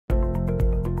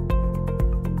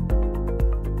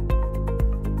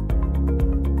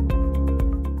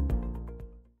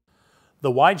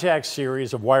The YJACK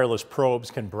series of wireless probes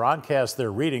can broadcast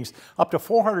their readings up to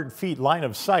 400 feet line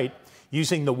of sight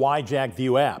using the YJACK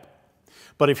View app.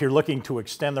 But if you're looking to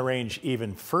extend the range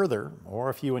even further,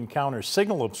 or if you encounter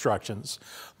signal obstructions,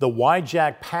 the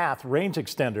YJACK Path range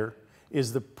extender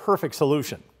is the perfect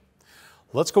solution.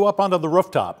 Let's go up onto the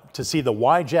rooftop to see the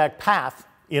YJACK Path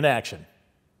in action.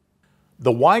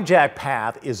 The YJACK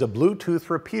Path is a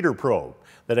Bluetooth repeater probe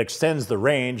that extends the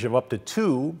range of up to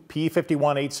 2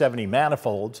 P51870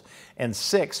 manifolds and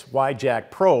 6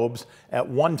 YJACK probes at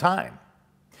one time.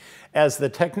 As the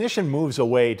technician moves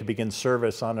away to begin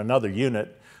service on another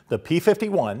unit, the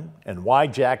P51 and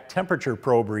YJACK temperature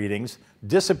probe readings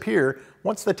disappear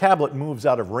once the tablet moves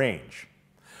out of range.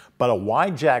 But a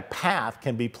YJACK Path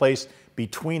can be placed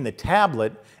between the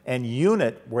tablet and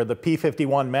unit where the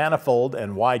P51 manifold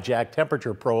and YJACK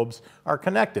temperature probes are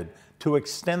connected to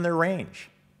extend their range.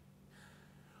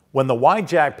 When the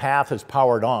YJACK Path is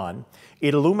powered on,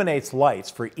 it illuminates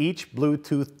lights for each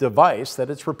Bluetooth device that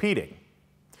it's repeating.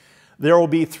 There will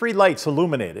be 3 lights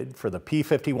illuminated for the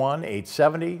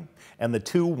P51-870 and the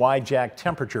 2 YJACK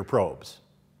temperature probes.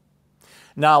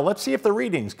 Now let's see if the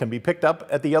readings can be picked up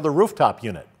at the other rooftop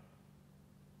unit.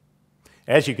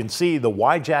 As you can see, the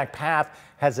YJACK Path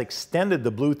has extended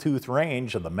the Bluetooth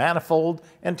range of the manifold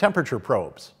and temperature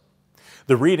probes.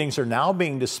 The readings are now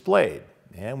being displayed,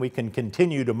 and we can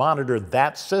continue to monitor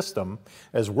that system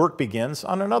as work begins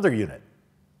on another unit.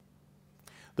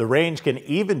 The range can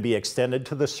even be extended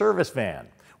to the service van,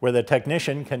 where the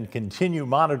technician can continue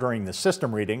monitoring the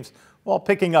system readings while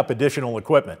picking up additional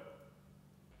equipment.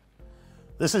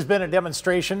 This has been a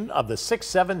demonstration of the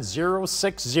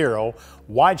 67060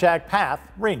 YJACK Path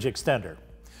range extender.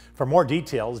 For more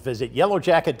details, visit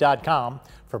yellowjacket.com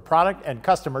for product and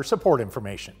customer support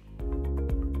information.